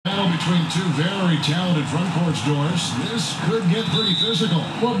between two very talented front courts, Doris. This could get pretty physical.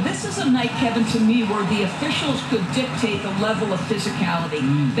 Well, this is a night, Kevin, to me, where the officials could dictate the level of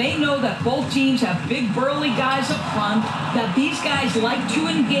physicality. They know that both teams have big, burly guys up front, that these guys like to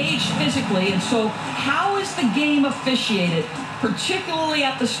engage physically, and so how is the game officiated? Particularly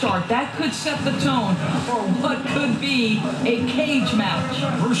at the start, that could set the tone for what could be a cage match.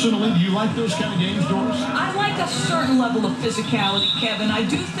 Personally, do you like those kind of games, Doris? I like a certain level of physicality, Kevin. I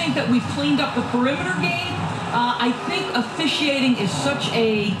do think that we've cleaned up the perimeter game. I think officiating is such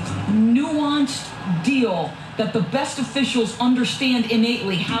a nuanced deal that the best officials understand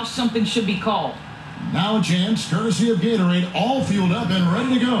innately how something should be called. Now a chance, courtesy of Gatorade, all fueled up and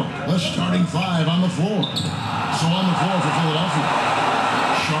ready to go. The starting five on the floor. So on the floor for Philadelphia.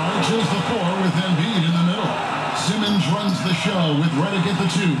 Charges the four with Embiid in the middle. Simmons runs the show with Redick at the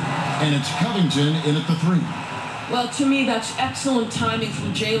two. And it's Covington in at the three. Well, to me, that's excellent timing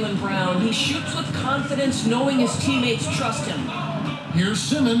from Jaylen Brown. He shoots with confidence, knowing his teammates trust him. Here's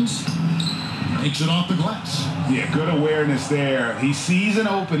Simmons. Makes it off the glass. Yeah, good awareness there. He sees an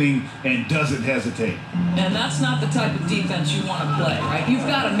opening and doesn't hesitate. And that's not the type of defense you want to play, right? You've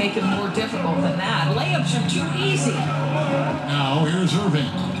got to make it more difficult than that. Layups are too easy. Now here's Irving.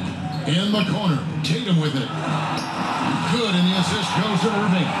 In the corner. Tatum with it. Good, and the assist goes to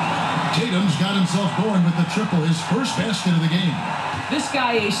Irving. Tatum's got himself going with the triple, his first basket of the game. This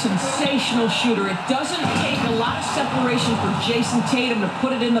guy is a sensational shooter. It doesn't take a lot of separation for Jason Tatum to put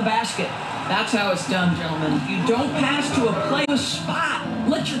it in the basket. That's how it's done, gentlemen. You don't pass to a play with spot.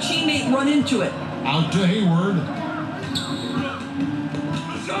 Let your teammate run into it. Out to Hayward.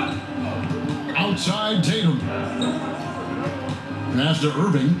 Outside Tatum. Pass to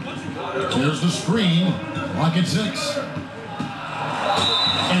Irving. There's the screen. Clock at 6.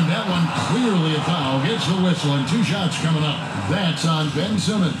 And that one clearly a foul. Gets the whistle and 2 shots coming up. That's on Ben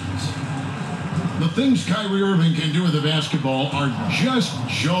Simmons. The things Kyrie Irving can do with the basketball are just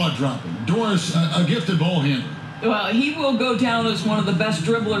jaw-dropping. Doris, a gifted ball handler. Well, he will go down as one of the best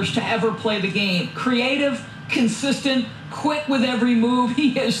dribblers to ever play the game. Creative, consistent, quick with every move.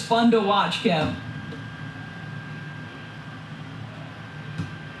 He is fun to watch, Kev.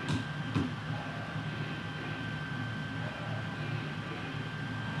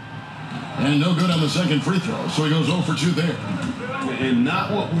 And no good on the second free throw, so he goes 0 for 2 there. And not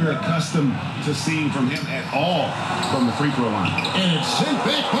what we're accustomed to seeing from him at all from the free throw line. And it's sent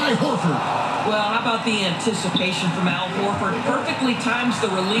back by Horford. Well, how about the anticipation from Al Horford? Perfectly times the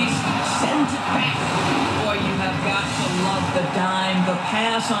release, sends it back. Boy, you have got to love the dime, the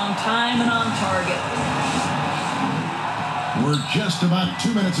pass on time and on target. We're just about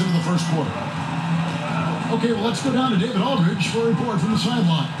 2 minutes into the first quarter. Okay, well, let's go down to David Aldridge for a report from the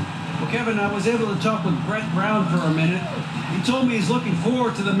sideline. Well, Kevin, I was able to talk with Brett Brown for a minute. He told me he's looking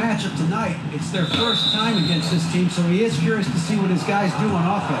forward to the matchup tonight. It's their first time against this team, so he is curious to see what his guys do on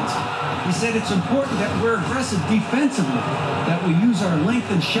offense. He said it's important that we're aggressive defensively, that we use our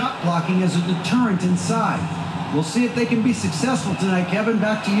length and shot blocking as a deterrent inside. We'll see if they can be successful tonight. Kevin,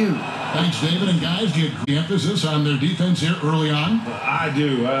 back to you. Thanks, David. And guys, do you agree emphasis on their defense here early on? I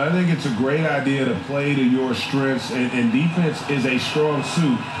do. I think it's a great idea to play to your strengths, and defense is a strong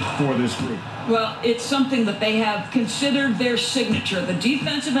suit for this group. Well, it's something that they have considered their signature. The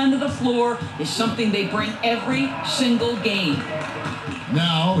defensive end of the floor is something they bring every single game.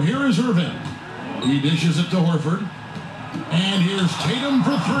 Now, here is Irving. He dishes it to Horford. And here's Tatum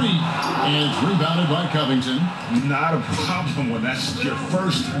for 3. And it's rebounded by Covington. Not a problem when that's your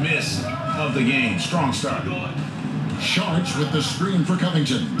first miss of the game. Strong start. Sharch with the screen for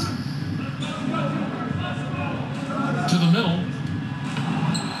Covington. To the middle.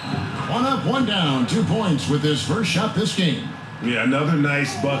 1 up, 1 down. 2 points with his first shot this game. Yeah, another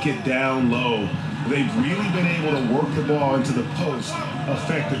nice bucket down low. They've really been able to work the ball into the post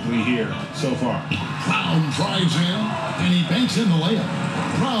effectively here so far. Brown drives in, and he banks in the layup.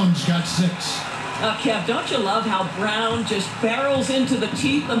 Brown's got 6. Kev, don't you love how Brown just barrels into the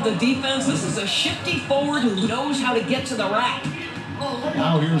teeth of the defense? This is a shifty forward who knows how to get to the rack.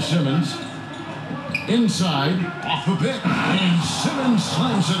 Now here's Simmons. Inside, off a bit, and Simmons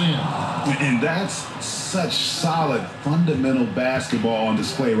slams it in. And that's such solid, fundamental basketball on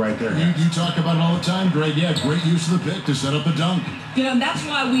display right there. You talk about it all the time, Greg. Yeah, great use of the pick to set up the dunk. You know, and that's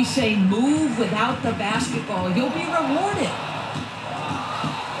why we say move without the basketball. You'll be rewarded.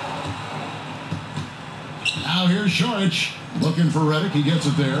 Now here's Sharch looking for Redick. He gets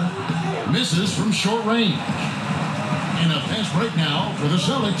it there. Misses from short range. And a fast break now for the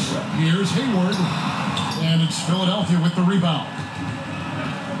Celtics. Here's Hayward. And it's Philadelphia with the rebound.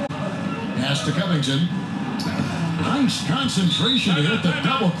 Pass to Covington. Nice concentration to hit the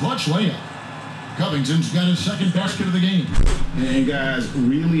double clutch layup. Covington's got his second basket of the game. And guys,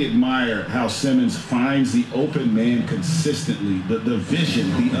 really admire how Simmons finds the open man consistently. The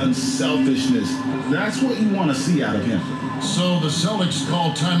vision, the unselfishness. That's what you want to see out of him. So the Celtics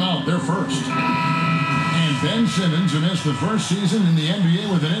called timeout, their first. And Ben Simmons, who missed the first season in the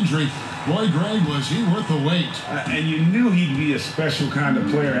NBA with an injury, boy, Greg, was he worth the wait. And you knew he'd be a special kind of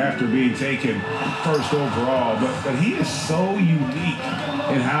player after being taken first overall. But he is so unique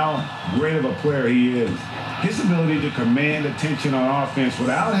in how great of a player he is. His ability to command attention on offense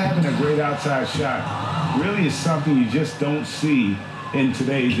without having a great outside shot really is something you just don't see in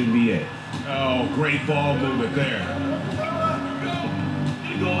today's NBA. Oh, great ball movement there.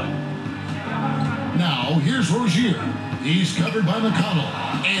 Now, here's Rozier. He's covered by McConnell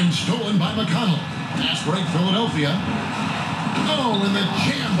and stolen by McConnell. Pass break, Philadelphia. Oh, and the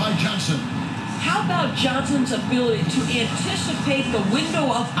jam by Johnson. How about Johnson's ability to anticipate the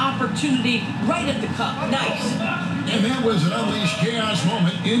window of opportunity right at the cup? Nice. And that was an unleashed chaos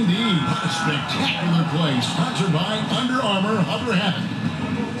moment indeed. What a spectacular play. Sponsored by Under Armour Hover Habit.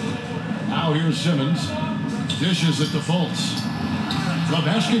 Now here's Simmons. Dishes at the Fultz. The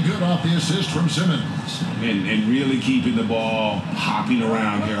basket good off the assist from Simmons. And really keeping the ball hopping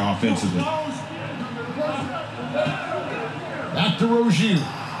around here offensively. Back to Rozier.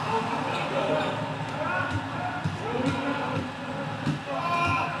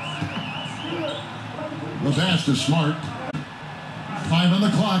 The pass to Smart. 5 on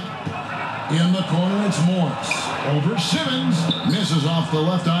the clock. In the corner, it's Morris. Over Simmons. Misses off the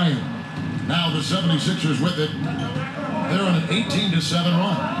left iron. Now the 76ers with it. They're on an 18-7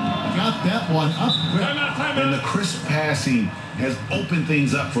 run. Got that one up quick. And the crisp passing has opened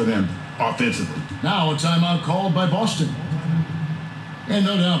things up for them offensively. Now a timeout called by Boston. And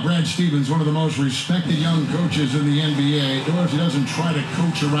no doubt Brad Stevens, one of the most respected young coaches in the NBA, or if he doesn't try to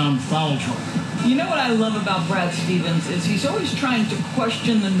coach around foul trouble. You know what I love about Brad Stevens is he's always trying to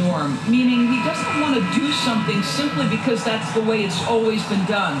question the norm, meaning he doesn't want to do something simply because that's the way it's always been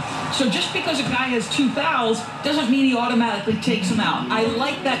done. So just because a guy has 2 fouls doesn't mean he automatically takes them out. I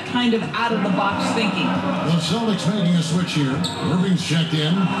like that kind of out-of-the-box thinking. The Celtics making a switch here. Irving's checked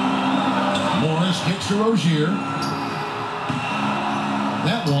in. Morris kicks to Rozier.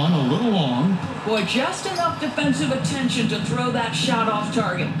 That one a little long. Boy, just enough defensive attention to throw that shot off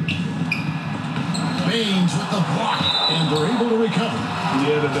target. Baines with the block, and they're able to recover.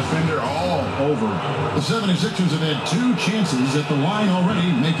 Yeah, the defender all over. The 76ers have had 2 chances at the line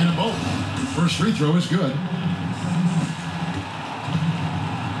already, making it both. First free throw is good.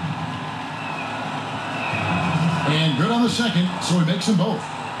 And good on the second, so he makes them both.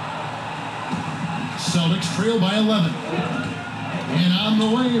 Celtics trail by 11. And on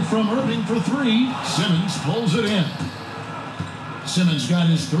the way from Irving for 3, Simmons pulls it in. Simmons got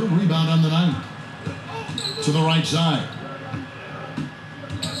his 3rd rebound on the night. To the right side.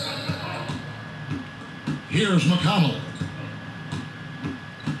 Here's McConnell.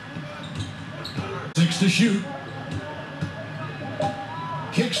 6 to shoot.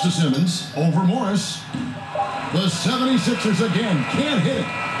 Kicks to Simmons. Over Morris. The 76ers again can't hit it.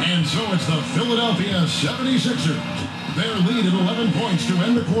 And so it's the Philadelphia 76ers. Their lead at 11 points to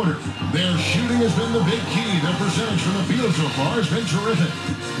end the quarter. Their shooting has been the big key. Their percentage from the field so far has been terrific.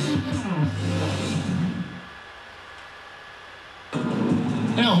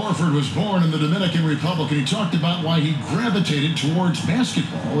 Al Horford was born in the Dominican Republic, and he talked about why he gravitated towards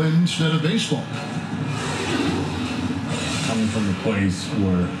basketball instead of baseball. Coming from a place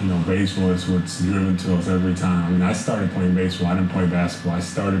where, baseball is what's driven to us every time. I mean, I started playing baseball. I didn't play basketball. I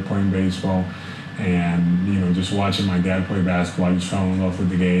started playing baseball, and, just watching my dad play basketball, I just fell in love with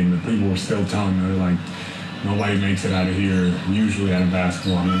the game. And people were still telling me, they're like, nobody makes it out of here, usually out of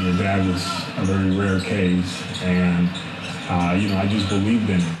basketball. I mean, your dad was a very rare case, and I just believed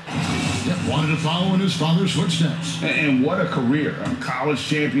in it. Yep, wanted to follow in his father's footsteps. And what a career. College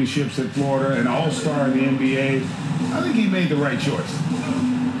championships at Florida, an all-star in the NBA. I think he made the right choice.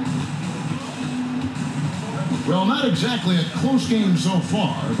 Well, not exactly a close game so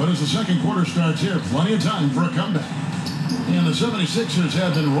far, but as the second quarter starts here, plenty of time for a comeback. And the 76ers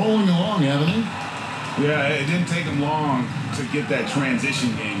have been rolling along, haven't they? Yeah, it didn't take them long to get that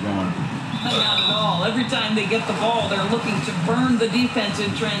transition game going. Not at all. Every time they get the ball, they're looking to burn the defense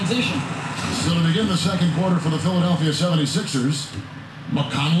in transition. So to begin the second quarter for the Philadelphia 76ers,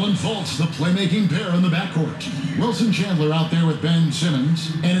 McConnell and Fultz, the playmaking pair in the backcourt. Wilson Chandler out there with Ben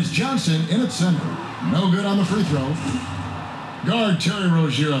Simmons, and it's Johnson in at center. No good on the free throw. Guard Terry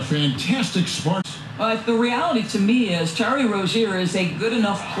Rozier, a fantastic spark. The reality to me is Terry Rozier is a good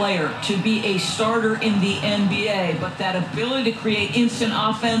enough player to be a starter in the NBA, but that ability to create instant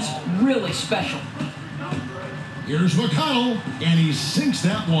offense, really special. Here's McConnell, and he sinks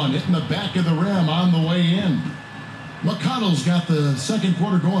that one, hitting the back of the rim on the way in. McConnell's got the second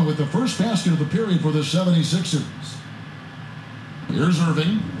quarter going with the first basket of the period for the 76ers. Here's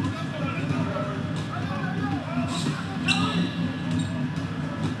Irving.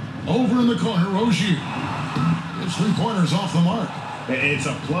 Over in the corner, Rozier. His three-pointers off the mark. It's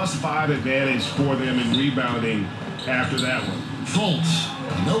a +5 advantage for them in rebounding after that one. Fultz,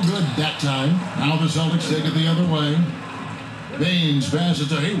 no good that time. Now the Celtics take it the other way. Baines passes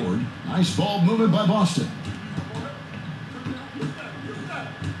to Hayward. Nice ball movement by Boston.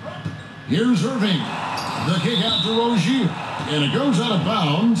 Here's Irving. The kick out to Rozier. And it goes out of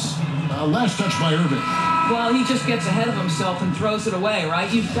bounds. Last touch by Irving. Well, he just gets ahead of himself and throws it away, right?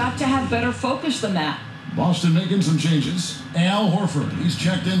 You've got to have better focus than that. Boston making some changes. Al Horford, he's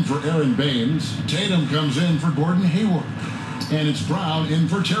checked in for Aaron Baines. Tatum comes in for Gordon Hayward. And it's Brown in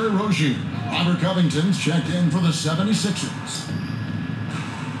for Terry Rozier. Robert Covington's checked in for the 76ers.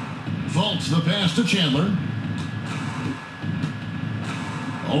 Fultz the pass to Chandler.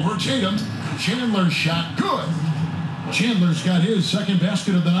 Over Tatum. Chandler's shot good. Chandler's got his second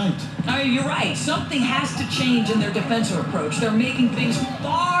basket of the night. You're right. Something has to change in their defensive approach. They're making things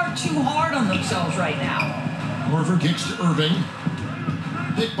far too hard on themselves right now. Horford kicks to Irving.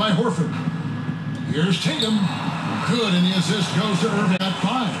 Picked by Horford. Here's Tatum. Good, and the assist goes to Irving at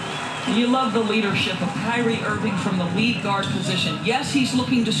 5. You love the leadership of Kyrie Irving from the lead guard position. Yes, he's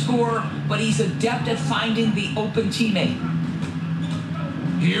looking to score, but he's adept at finding the open teammate.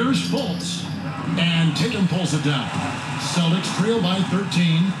 Here's Fultz. And Tatum pulls it down. Celtics trail by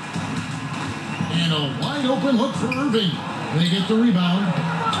 13. And a wide open look for Irving. They get the rebound.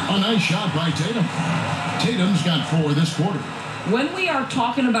 A nice shot by Tatum. Tatum's got 4 this quarter. When we are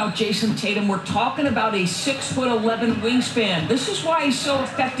talking about Jason Tatum, we're talking about a 6'11" wingspan. This is why he's so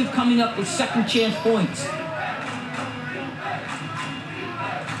effective coming up with second chance points.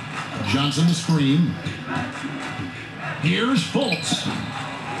 Johnson the screen. Here's Fultz.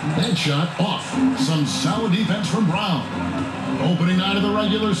 That shot off. Some solid defense from Brown. Opening night of the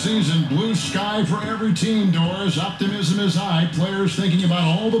regular season, blue sky for every team, Doris. Optimism is high. Players thinking about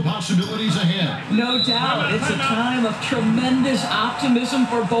all the possibilities ahead. No doubt. It's a time of tremendous optimism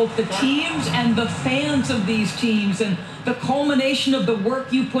for both the teams and the fans of these teams. And the culmination of the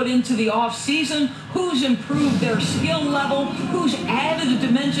work you put into the offseason, who's improved their skill level, who's added a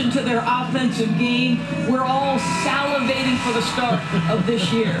dimension to their offensive game. We're all salivating for the start of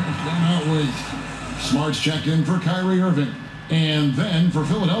this year. Cannot wait. Smart's checked in for Kyrie Irving. And then for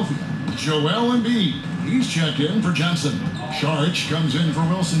Philadelphia, Joel Embiid. He's checked in for Johnson. Saric comes in for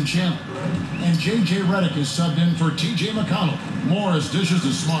Wilson Champ. And J.J. Redick is subbed in for T.J. McConnell. Morris dishes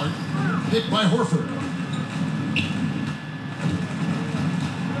to Smart. Hit by Horford.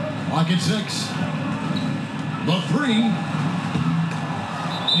 Clock at 6. The 3.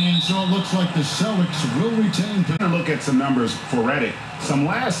 And so it looks like the Celtics will retain. Look at some numbers for Redick. Some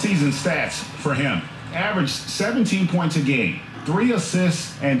last season stats for him. Averaged 17 points a game, 3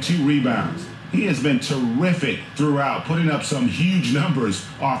 assists, and 2 rebounds. He has been terrific throughout, putting up some huge numbers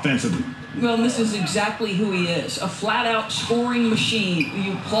offensively. Well, this is exactly who he is, a flat-out scoring machine.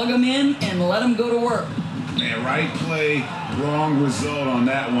 You plug him in and let him go to work. Man, right play, wrong result on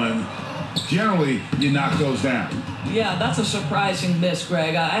that one. Generally, you knock those down. Yeah, that's a surprising miss,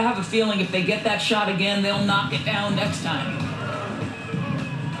 Greg. I have a feeling if they get that shot again, they'll knock it down next time.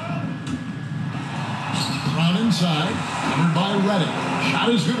 Brown inside, covered by Redick. Shot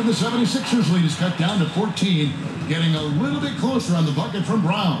is good, and the 76ers lead is cut down to 14. Getting a little bit closer on the bucket from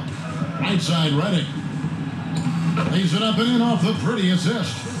Brown. Right side, Redick. Lays it up and in off the pretty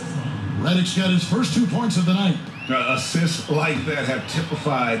assist. Redick's got his first 2 points of the night. Assists like that have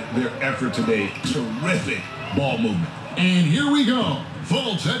typified their effort today. Terrific ball movement. And here we go.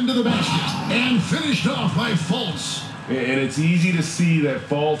 Fultz heading to the basket. And finished off by Fultz. And it's easy to see that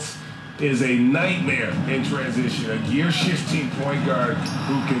Fultz is a nightmare in transition. A gear-shifting point guard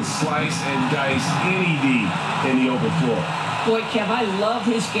who can slice and dice any D in the open floor. Boy, Kev, I love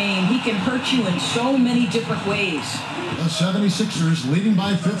his game. He can hurt you in so many different ways. The 76ers leading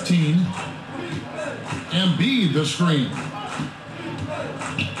by 15. Embiid the screen.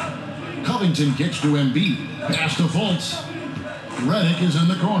 Covington kicks to Embiid. Pass to Fultz. Redick is in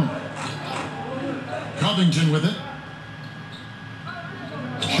the corner. Covington with it.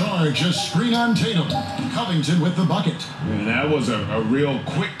 Charge, a screen on Tatum. Covington with the bucket. And that was a real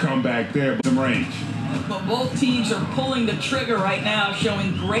quick comeback there. Some range. But both teams are pulling the trigger right now,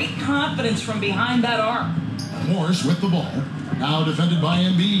 showing great confidence from behind that arc. Morris with the ball. Now defended by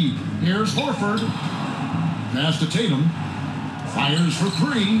Embiid. Here's Horford. Pass to Tatum. Fires for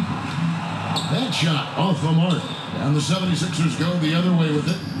three. That shot off the mark. And the 76ers go the other way with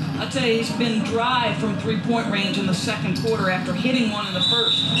it. I'll tell you, he's been dry from three-point range in the second quarter after hitting one in the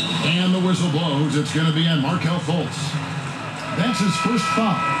first. And the whistle blows. It's going to be on Markelle Fultz. That's his first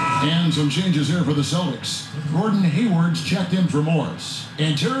foul. And some changes here for the Celtics. Gordon Hayward's checked in for Morris.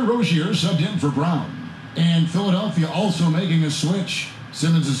 And Terry Rozier subbed in for Brown. And Philadelphia also making a switch.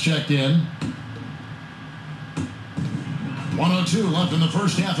 Simmons is checked in. 1:02 left in the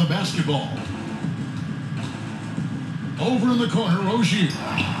first half of basketball. Over in the corner, Rozier.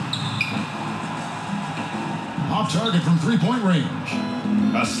 Off target from three-point range.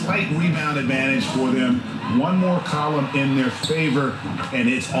 A slight rebound advantage for them. One more column in their favor, and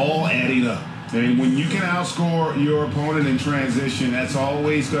it's all adding up. And when you can outscore your opponent in transition, that's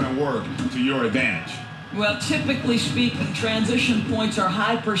always going to work to your advantage. Well, typically speaking, transition points are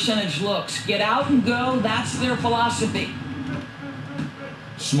high percentage looks. Get out and go, that's their philosophy.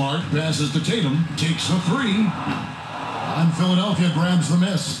 Smart passes to Tatum, takes the three. And Philadelphia grabs the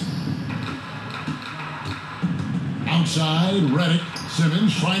miss. Outside, Redick.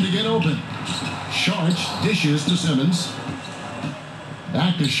 Simmons trying to get open. Sharch dishes to Simmons.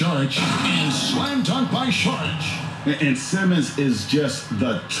 Back to Sharch. And slam dunk by Sharch. And Simmons is just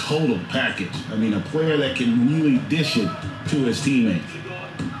the total package. I mean, a player that can really dish it to his teammate.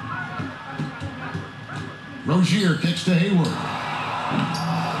 Rozier kicks to Hayward.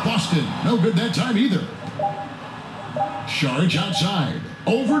 Boston, no good that time either. Sharch outside.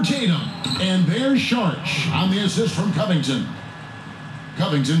 Over Tatum. And there's Sharch on the assist from Covington.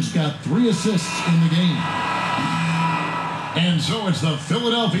 Covington's got 3 assists in the game. And so it's the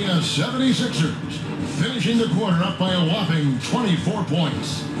Philadelphia 76ers finishing the quarter up by a whopping 24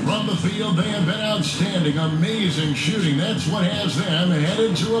 points. From the field, they have been outstanding, amazing shooting. That's what has them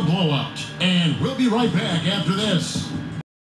headed to a blowout. And we'll be right back after this.